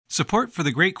Support for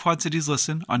the Great Quad Cities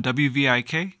Listen on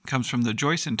WVIK comes from the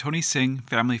Joyce and Tony Singh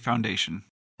Family Foundation.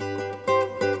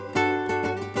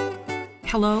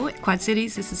 Hello, Quad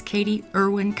Cities. This is Katey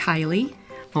Irwin Kiley.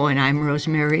 Oh, and I'm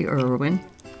Rosemary Irwin.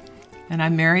 And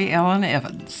I'm Mary Ellen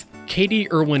Evans. Katey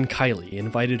Irwin Kiley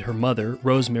invited her mother,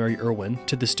 Rosemary Irwin,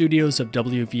 to the studios of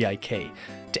WVIK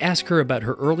to ask her about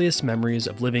her earliest memories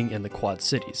of living in the Quad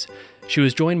Cities. She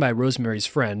was joined by Rosemary's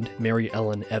friend, Mary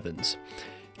Ellen Evans.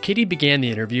 Katey began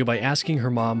the interview by asking her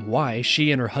mom why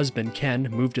she and her husband, Ken,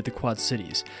 moved to the Quad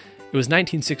Cities. It was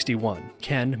 1961.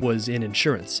 Ken was in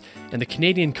insurance, and the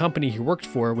Canadian company he worked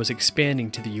for was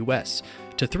expanding to the U.S.,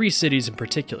 to 3 cities in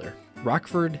particular,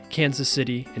 Rockford, Kansas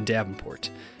City, and Davenport.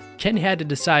 Ken had to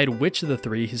decide which of the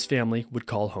 3 his family would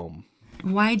call home.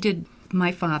 Why did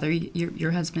my father,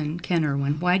 your husband, Ken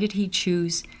Irwin, why did he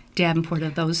choose Davenport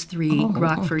of those 3,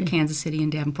 Rockford, okay. Kansas City, and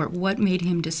Davenport? What made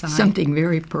him decide? Something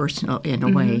very personal in a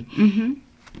way. Mm-hmm.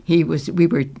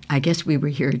 I guess we were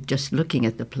here just looking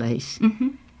at the place.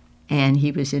 Mm-hmm. And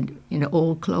he was in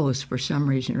old clothes for some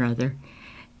reason or other.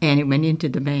 And he went into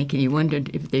the bank and he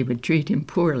wondered if they would treat him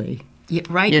poorly. Yeah,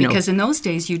 right, because in those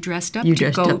days you dressed up to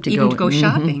go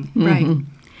shopping. Mm-hmm. Right.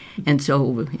 And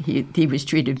so he was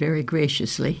treated very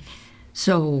graciously.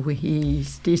 So he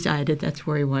decided that's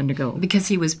where he wanted to go. Because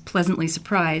he was pleasantly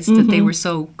surprised that they were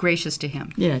so gracious to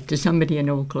him. Yeah, to somebody in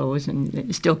old clothes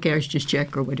and still cashed his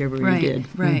check or whatever he did.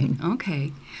 Right,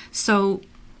 okay. So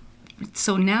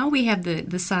now we have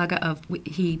the saga of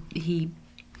he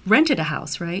rented a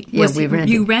house, right? Yeah, we rented.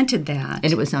 You rented that.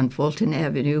 And it was on Fulton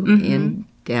Avenue in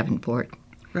Davenport.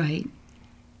 Right.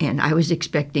 And I was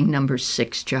expecting number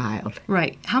 6 child.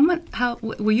 Right. How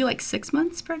were you, like 6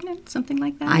 months pregnant, something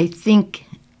like that? I think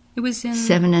it was in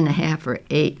 7.5 or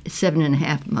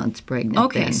 7.5 months pregnant.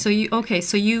 Okay, then. so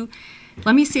you.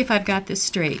 Let me see if I've got this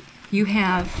straight. You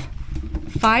have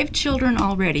 5 children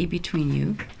already between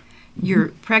you. You're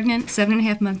pregnant,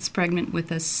 7.5 months pregnant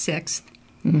with a 6th.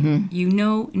 Mm-hmm. You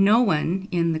know no one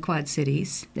in the Quad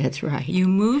Cities. That's right. You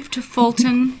moved to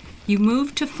Fulton.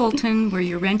 Where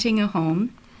you're renting a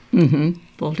home. Mm-hmm.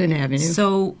 Fulton Avenue.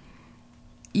 So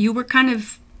you were kind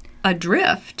of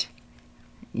adrift.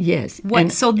 Yes. What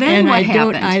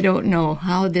happened? I don't know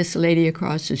how this lady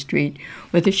across the street,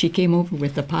 whether she came over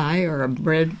with a pie or a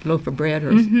loaf of bread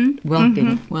or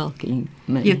welcoming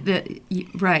me.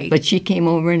 Right. But she came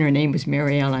over and her name was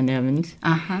Mary Ellen Evans.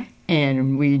 Uh-huh.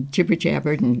 And we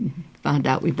jibber-jabbered and found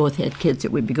out we both had kids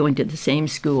that would be going to the same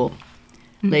school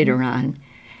later on.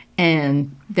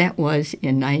 And that was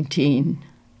in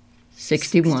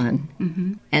 1961.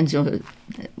 Mm-hmm. And so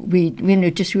we were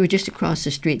just across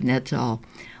the street, and that's all.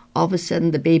 All of a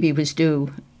sudden, the baby was due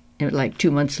like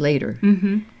 2 months later.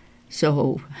 Mm-hmm.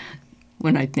 So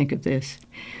when I think of this,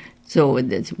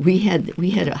 we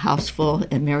had a house full,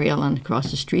 and Mary Ellen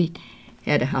across the street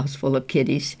had a house full of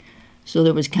kiddies. So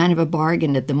there was kind of a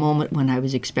bargain at the moment when I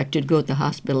was expected to go to the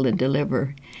hospital and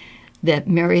deliver, that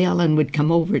Mary Ellen would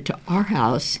come over to our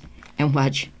house and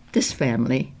watch this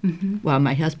family while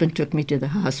my husband took me to the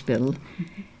hospital.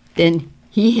 Mm-hmm. Then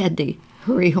he had to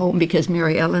hurry home because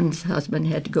Mary Ellen's husband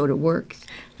had to go to work,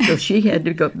 so she had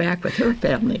to go back with her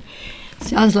family.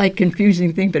 Sounds like a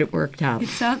confusing thing, but it worked out.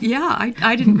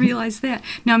 I didn't realize that.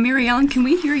 Now, Mary Ellen, can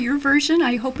we hear your version?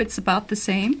 I hope it's about the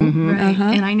same. Mm-hmm. Right. Uh-huh.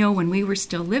 And I know when we were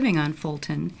still living on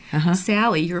Fulton,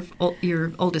 Sally, your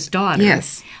oldest daughter,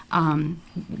 yes,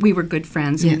 we were good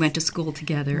friends and yes. we went to school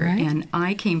together. Right. And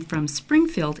I came from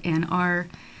Springfield, and our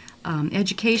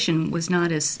education was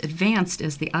not as advanced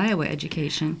as the Iowa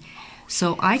education.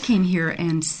 So I came here,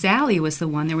 and Sally was the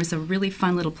one. There was a really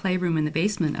fun little playroom in the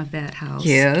basement of that house.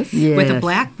 Yes. With a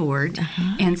blackboard.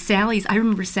 Uh-huh. And I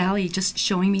remember Sally just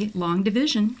showing me long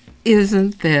division.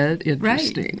 Isn't that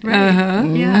interesting? Right. Uh-huh.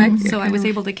 Yeah. So I was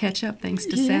able to catch up thanks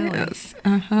to Sally. Yes.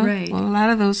 Uh-huh. Right. Well, a lot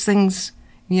of those things,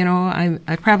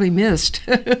 I probably missed,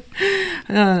 forgotten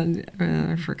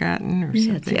or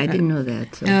something. I didn't know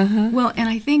that. So. Uh-huh. Well, and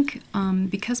I think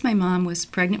because my mom was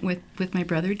pregnant with my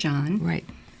brother John. Right.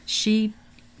 She,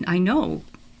 I know,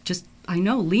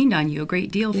 leaned on you a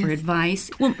great deal for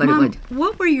advice. Well, but Mom,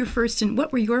 what were your first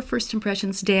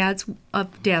impressions, Dad's,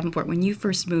 of Davenport when you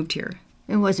first moved here?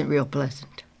 It wasn't real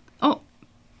pleasant. Oh,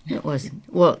 it wasn't.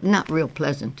 Well, not real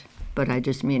pleasant, but I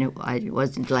just mean it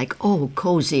wasn't like, oh,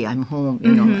 cozy, I'm home,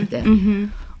 like that. Mm-hmm.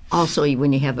 Also,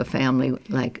 when you have a family,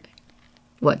 like,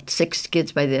 6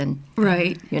 kids by then?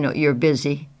 Right. You're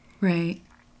busy. Right.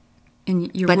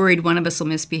 And you're worried one of us will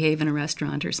misbehave in a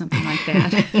restaurant or something like that.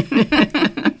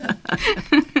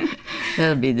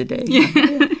 That'll be the day.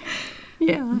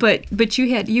 Yeah. But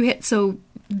you had so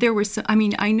there were some,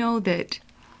 I know that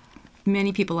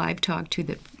many people I've talked to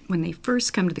that when they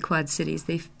first come to the Quad Cities,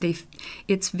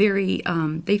 it's very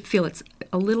they feel it's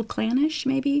a little clannish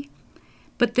maybe,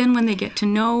 but then when they get to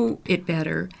know it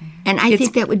better, and I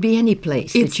think that would be any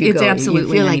place that you go. It's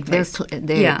absolutely you feel any like place.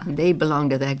 they belong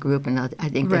to that group, and I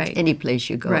think that's any place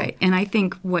you go. Right, and I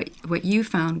think what you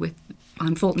found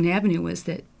on Fulton Avenue was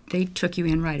that they took you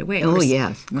in right away. Oh,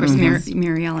 yes. Of course,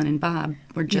 Mary Ellen and Bob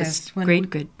were just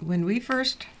good. When we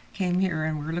first came here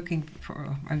and we're looking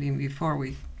for, before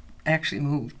we actually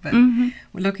moved, but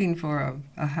we're looking for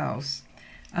a house,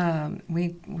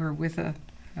 we were with a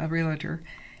realtor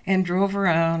and drove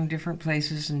around different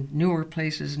places and newer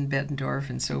places in Bettendorf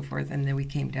and so forth, and then we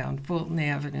came down Fulton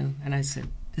Avenue, and I said,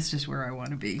 this is where I want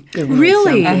to be.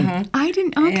 Really? I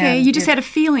didn't. Okay, you just had a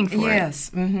feeling for it. Yes.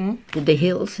 Mm-hmm. Did the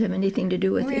hills have anything to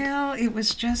do with it? Well, it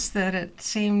was just that it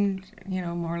seemed,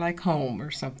 more like home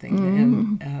or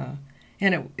something,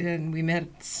 and we met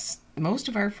most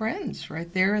of our friends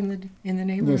right there in the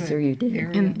neighborhood. Yes, sir, you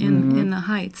did. In the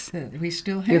Heights. We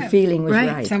still have. Your feeling was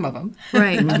right. Some of them.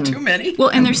 Right. Not too many. Well,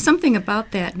 and there's something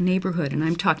about that neighborhood, and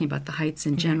I'm talking about the Heights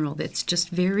in general, that's just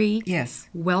very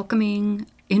welcoming,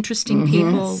 interesting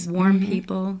people, warm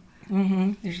people.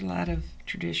 Mm-hmm. There's a lot of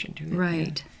tradition to it.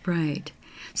 Right, right.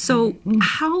 So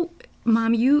how,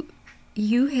 Mom,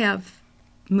 you have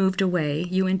moved away.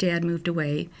 You and Dad moved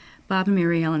away. Bob and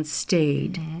Mary Ellen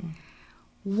stayed.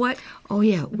 What? Oh,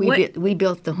 yeah. We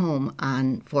built the home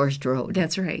on Forest Road.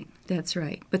 That's right. That's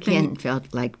right. But Ken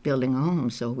felt like building a home,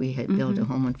 so we had built a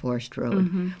home on Forest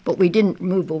Road. But we didn't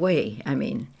move away. I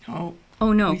mean...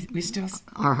 Oh, no. We still...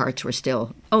 Our hearts were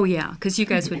still... Oh, yeah, because you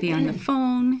guys would be on the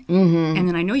phone, and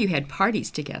then I know you had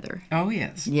parties together. Oh,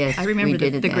 yes. Yes, I remember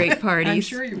the great parties. I'm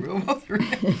sure you were both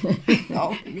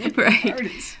right.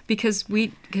 Parties. Because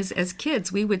as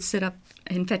kids, we would sit up...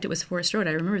 In fact, it was Forest Road.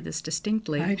 I remember this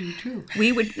distinctly. I do, too.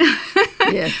 We would...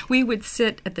 We would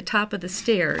sit at the top of the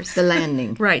stairs. The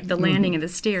landing. Right, the landing of the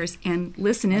stairs, and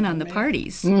listen in on the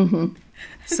parties.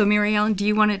 So, Mary Ellen, do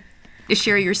you want to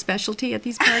share your specialty at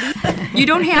these parties? You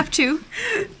don't have to.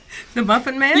 The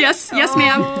Muffin Man? Yes,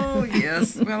 ma'am. Oh,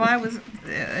 yes. Well,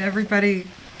 everybody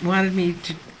wanted me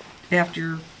to,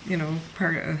 after,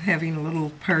 having a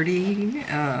little party,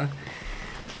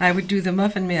 I would do the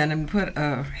Muffin Man and put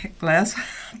a glass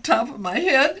on top of my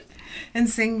head and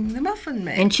sing the Muffin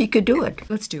Man. And she could do it.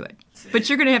 Let's do it. But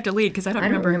you're going to have to lead because I don't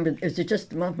remember. Is it just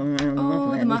the Muffin Man?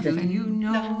 Oh, the Muffin. You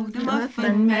know the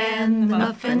Muffin Man, the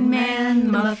Muffin Man,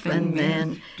 the Muffin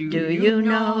Man. Do you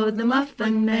know the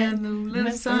Muffin Man who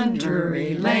lives on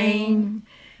Drury Lane?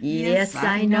 Yes,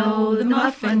 I know the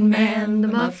Muffin Man, the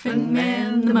Muffin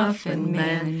Man, the Muffin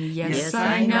Man. Yes,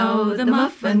 I know the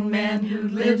Muffin Man who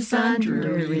lives on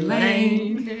Drury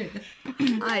Lane.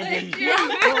 I didn't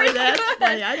know that.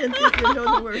 I didn't think you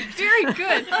know the words. Very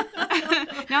good.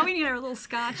 Now we need our little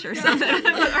scotch or something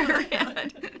on our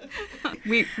head.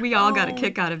 We all got a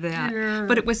kick out of that. Dear.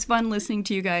 But it was fun listening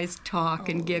to you guys talk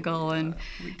and giggle, and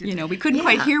we couldn't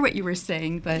quite hear what you were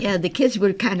saying. But yeah, the kids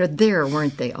were kind of there,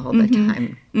 weren't they, all the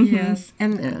time? Yes,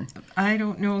 and I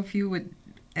don't know if you would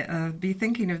be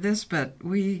thinking of this, but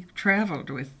we traveled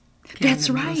with Ken and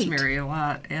Rosemary a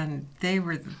lot, and they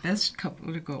were the best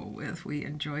couple to go with. We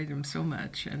enjoyed them so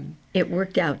much, and it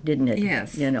worked out, didn't it?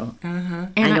 Yes. I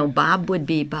know Bob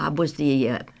was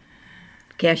the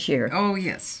cashier. Oh,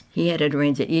 yes. He had it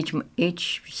arranged that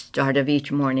each start of each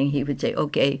morning he would say,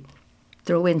 okay,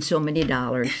 throw in so many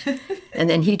dollars. And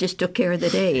then he just took care of the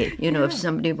day. If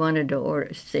somebody wanted to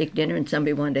order steak dinner and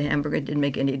somebody wanted a hamburger, it didn't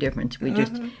make any difference.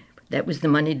 That was the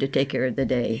money to take care of the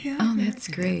day. Yeah, oh, that's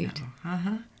great.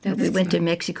 We went to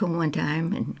Mexico one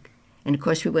time, and of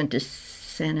course we went to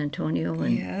San Antonio.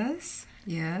 And,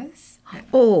 yes.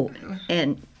 Oh,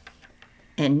 and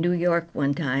New York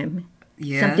one time.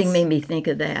 Yes. Something made me think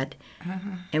of that.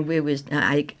 And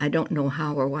I don't know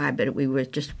how or why, but we were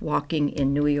just walking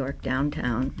in New York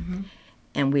downtown,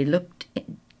 and we looked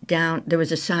down. There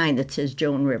was a sign that says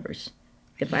Joan Rivers,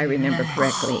 if I remember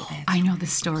correctly. I know the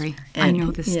story. I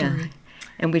know the story.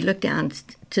 And we looked down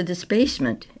to this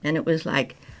basement, and it was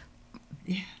like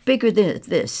bigger than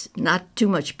this, not too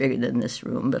much bigger than this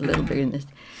room, but a little bigger than this,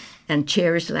 and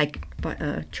chairs like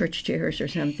church chairs or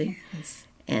something. Yes.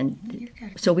 And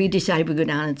so we decided we'd go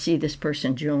down and see this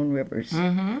person, Joan Rivers,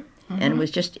 and it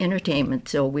was just entertainment.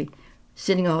 So we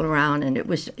sitting all around, and it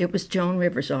was Joan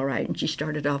Rivers, all right. And she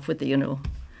started off with the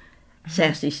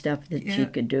sassy stuff that she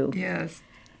could do. Yes.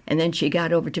 And then she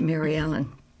got over to Mary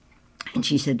Ellen, and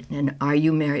she said, "And are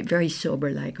you married?" Very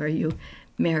sober, like, "Are you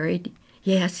married?"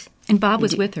 "Yes." And Bob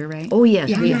was with her, right? Oh yes,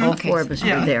 Yeah. All four of us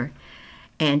were there.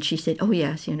 And she said, "Oh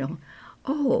yes,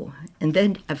 Oh, and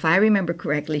then if I remember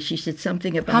correctly, she said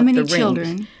something about How many the rings.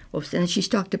 children? Well, then she's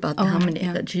talked about Oh, how many.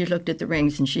 yeah. She looked at the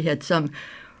rings, and she had some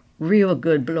real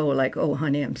good blow, like, "Oh,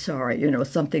 honey, I'm sorry,"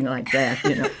 something like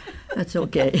that. That's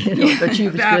okay. But she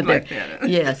was Bad good there. like that.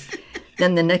 Yes.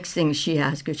 Then the next thing she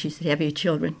asked her, she said, "Have you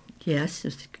children?" Yes.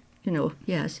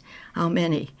 Yes. How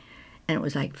many? And it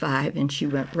was like 5, and she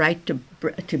went right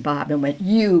to Bob and went,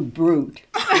 "You brute."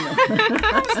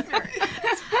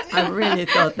 I really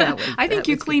thought that was. I think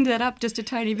you cleaned that up just a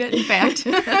tiny bit, in fact.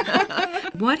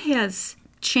 What has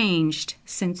changed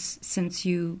since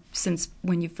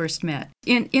when you first met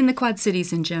in the Quad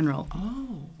Cities in general?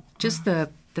 Oh. Just the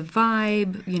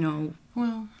vibe,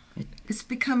 Well, it's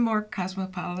become more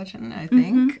cosmopolitan, I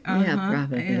think. Yeah,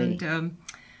 probably. And,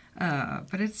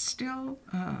 but it's still,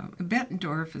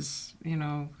 Bettendorf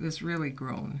has really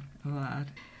grown a lot.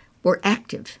 Were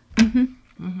active.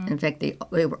 In fact, they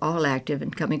were all active,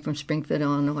 and coming from Springfield,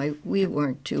 Illinois, we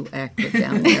weren't too active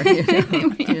down there,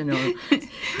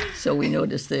 So we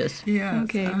noticed this. Yes.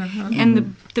 okay.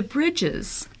 And the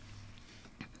bridges.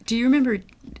 Do you remember?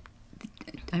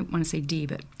 I want to say Dee,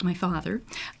 but my father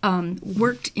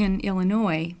worked in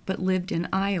Illinois but lived in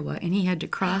Iowa, and he had to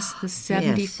cross the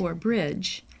 74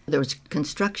 bridge. There was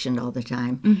construction all the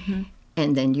time.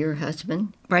 And then your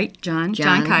husband, Right, John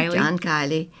Kiley. John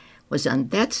Kiley, was on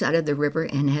that side of the river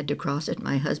and had to cross it.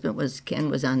 My husband Ken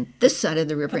was on this side of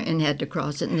the river and had to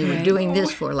cross it. And they were doing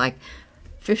this for like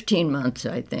 15 months,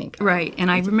 I think. Right, and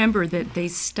I remember that they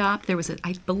stopped. There was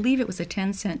I believe it was a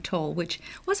 10-cent toll, which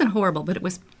wasn't horrible, but it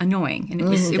was annoying, and it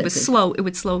was slow. It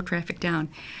would slow traffic down,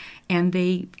 and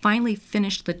they finally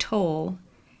finished the toll.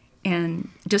 And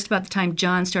just about the time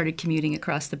John started commuting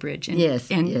across the bridge. And, Yes.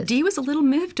 Dee was a little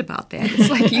miffed about that. It's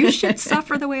like, you should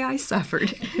suffer the way I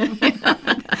suffered.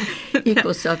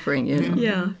 Equal suffering,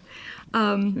 Yeah.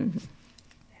 When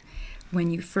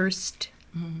you first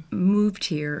moved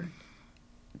here,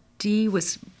 Dee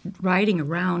was riding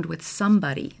around with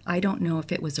somebody. I don't know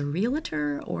if it was a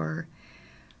realtor or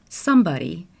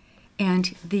somebody.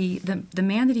 And the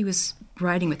man that he was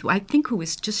riding with, I think who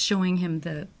was just showing him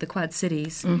the Quad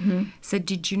Cities, said,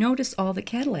 "Did you notice all the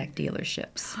Cadillac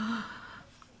dealerships?"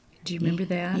 Do you remember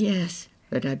that? Yes,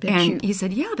 but I bet you... And he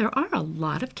said, "Yeah, there are a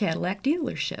lot of Cadillac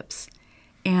dealerships."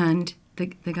 And the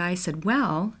guy said,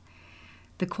 "Well,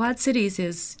 the Quad Cities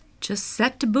is just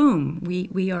set to boom.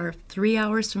 We are 3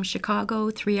 hours from Chicago,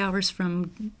 3 hours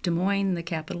from Des Moines, the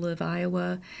capital of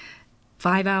Iowa,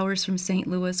 5 hours from St.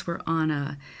 Louis. We're on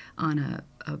a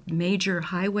major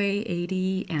highway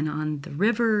 80 and on the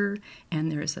river,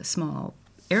 and there's a small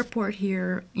airport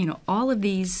here. All of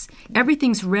these,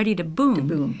 everything's ready to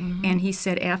boom." And he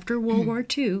said after World War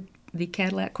II, the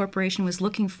Cadillac Corporation was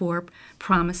looking for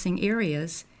promising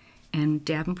areas, and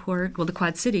Davenport, the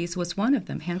Quad Cities was one of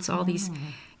them, hence all these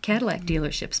Cadillac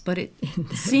dealerships. But it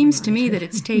seems to me that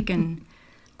it's taken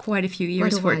quite a few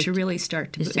years for it to really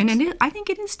start to boom. And I think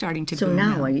it is starting to boom. So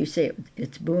now, when you say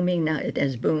it's booming, now it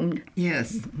has boomed?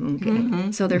 Yes.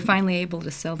 Okay. So they're finally able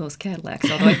to sell those Cadillacs,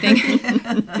 although I think...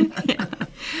 Yeah.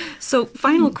 So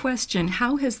final question,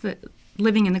 how has the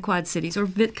living in the Quad Cities, or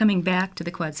coming back to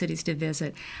the Quad Cities to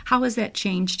visit, how has that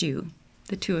changed you,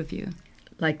 the two of you?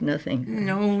 Like nothing.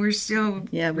 No, we're still...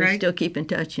 Yeah, we still keep in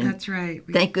touch. And That's right.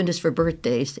 thank goodness for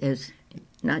birthdays,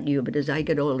 not you, but as I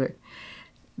get older,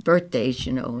 birthdays,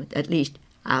 at least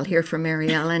I'll hear from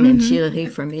Mary Ellen and she'll hear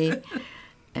from me.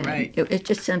 And Right. It's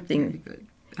just something. Very good.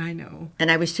 I know. And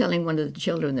I was telling one of the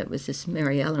children that was this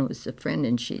Mary Ellen was a friend,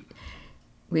 and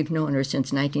we've known her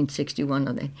since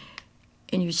 1961.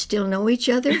 And you still know each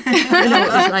other? It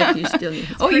was like you still.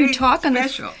 You talk on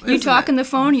special, you talk on the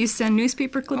phone. You send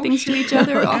newspaper clippings to each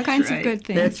other. All That's kinds right. of good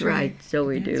things. That's right. So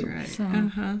we That's do. right.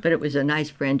 So- But it was a nice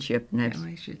friendship, and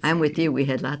I should I'm with say. you. We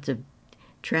had lots of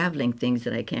traveling things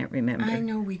that I can't remember. I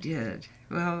know we did.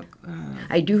 Well,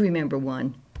 I do remember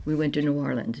one. We went to New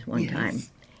Orleans one Yes. time,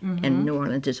 and New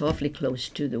Orleans is awfully close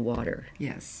to the water,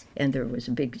 yes. and there was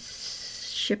a big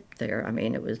ship there. I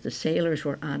mean, it was the sailors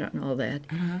were on it and all that,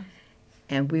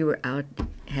 and we were out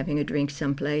having a drink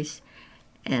someplace,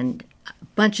 and a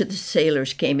bunch of the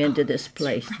sailors came into this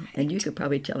place, and you could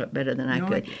probably tell it better than I No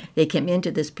could. idea. They came into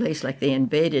this place like they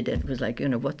invaded it. It was like,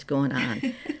 what's going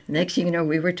on? Next thing you know,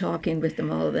 we were talking with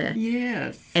them, all that.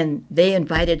 Yes. And they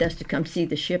invited us to come see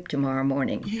the ship tomorrow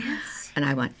morning. Yes. And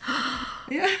I went,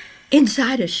 Yeah.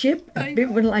 inside a ship? A I big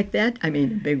one like that? I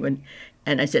mean, a big one.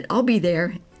 And I said, I'll be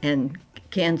there. And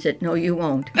Ken said, no, you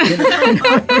won't.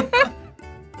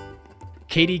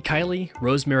 Katey Kiley,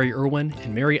 Rosemary Irwin,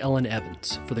 and Mary Ellen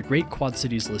Evans for the Great Quad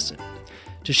Cities Listen.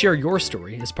 To share your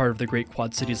story as part of the Great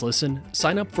Quad Cities Listen,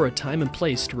 sign up for a time and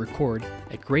place to record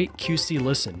at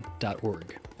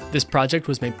greatqclisten.org. This project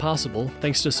was made possible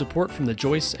thanks to support from the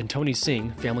Joyce and Tony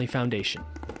Singh Family Foundation.